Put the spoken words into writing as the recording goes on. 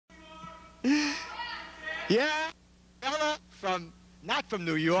Yeah, fella from, not from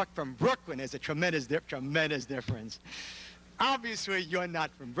New York, from Brooklyn. There's a tremendous difference. Obviously, you're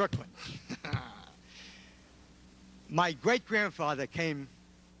not from Brooklyn. My great-grandfather came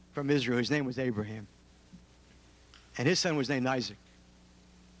from Israel. His name was Abraham. And his son was named Isaac.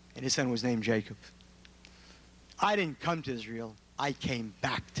 And his son was named Jacob. I didn't come to Israel. I came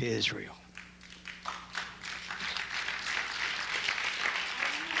back to Israel.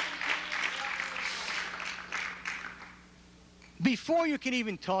 Before you can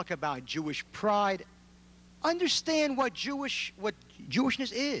even talk about Jewish pride, understand what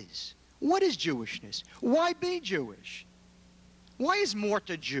Jewishness is. What is Jewishness? Why be Jewish? Why is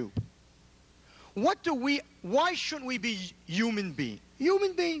Morta Jew? Why shouldn't we be human beings?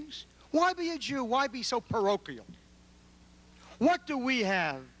 Human beings. Why be a Jew? Why be so parochial? What do we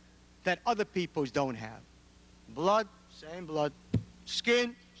have that other peoples don't have? Blood, same blood.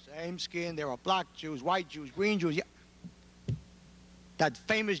 Skin, same skin. There are black Jews, white Jews, green Jews. Yeah. That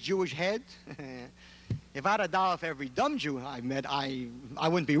famous Jewish head. If I had $1 for every dumb Jew I met, I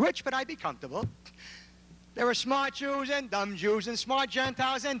wouldn't be rich, but I'd be comfortable. There are smart Jews and dumb Jews and smart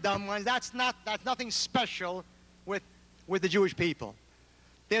Gentiles and dumb ones. That's nothing special with the Jewish people.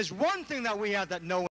 There's one thing that we have that no one